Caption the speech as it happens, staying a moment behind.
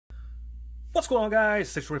What's going on, guys?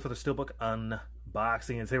 640 for the SteelBook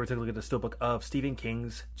unboxing, and today we're taking a look at the SteelBook of Stephen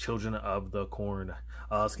King's Children of the Corn.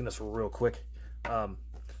 Let's get this real quick. When I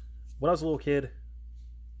was a little kid,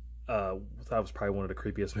 I thought it was probably one of the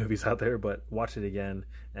creepiest movies out there, but watch it again,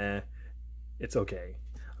 it's okay.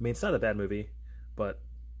 I mean, it's not a bad movie, but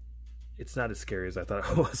it's not as scary as I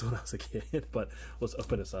thought it was when I was a kid. But let's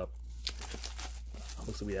open this up.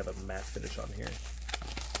 Looks like we have a matte finish on here.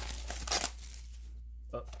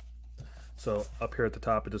 So up here at the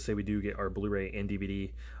top, it does say we do get our Blu-ray and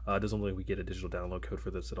DVD. It doesn't look like we get a digital download code for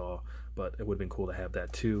this at all, but it would have been cool to have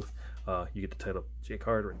that too. You get the title J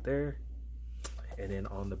card right there. And then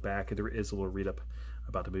on the back, there is a little read-up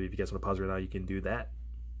about the movie. If you guys want to pause right now, you can do that.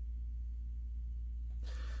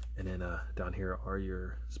 And then down here are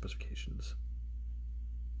your specifications.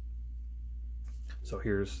 So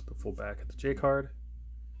here's the full back of the J card.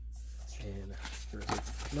 And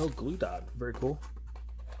there's no glue dot. Very cool.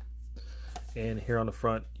 And here on the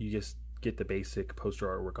front, you just get the basic poster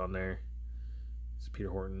artwork on there. It's Peter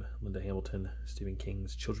Horton, Linda Hamilton, Stephen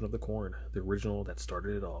King's Children of the Corn, the original that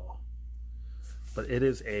started it all. But it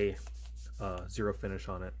is a zero finish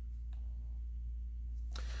on it.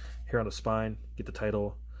 Here on the spine, get the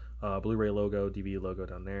title, Blu-ray logo, DVD logo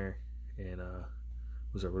down there, and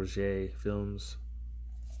was it Roger Films.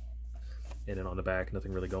 And then on the back,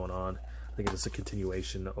 nothing really going on. I think it's a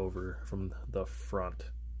continuation over from the front.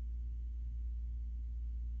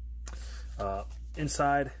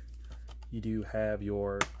 Inside, you do have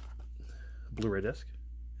your Blu-ray disc,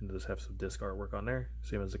 and it does have some disc artwork on there,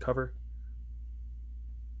 same as the cover.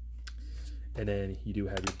 And then you do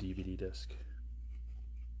have your DVD disc.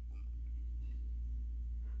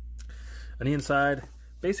 On the inside,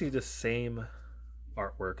 basically the same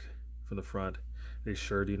artwork from the front. They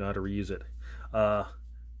sure do know how to reuse it.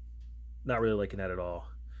 Not really liking that at all.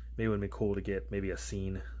 Maybe it would be cool to get maybe a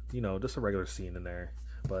scene, you know, just a regular scene in there.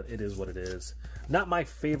 But it is what it is. Not my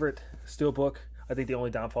favorite SteelBook. I think the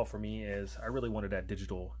only downfall for me is I really wanted that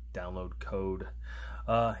digital download code.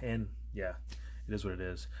 And yeah, it is what it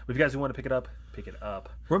is. But if you guys want to pick it up, pick it up.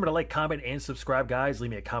 Remember to like, comment, and subscribe, guys.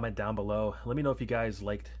 Leave me a comment down below. Let me know if you guys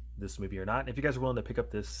liked this movie or not. And if you guys are willing to pick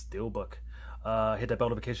up this SteelBook, hit that bell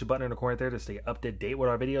notification button in the corner right there to stay up to date with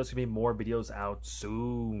our videos. There'll be more videos out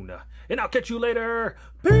soon. And I'll catch you later.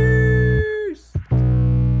 Peace!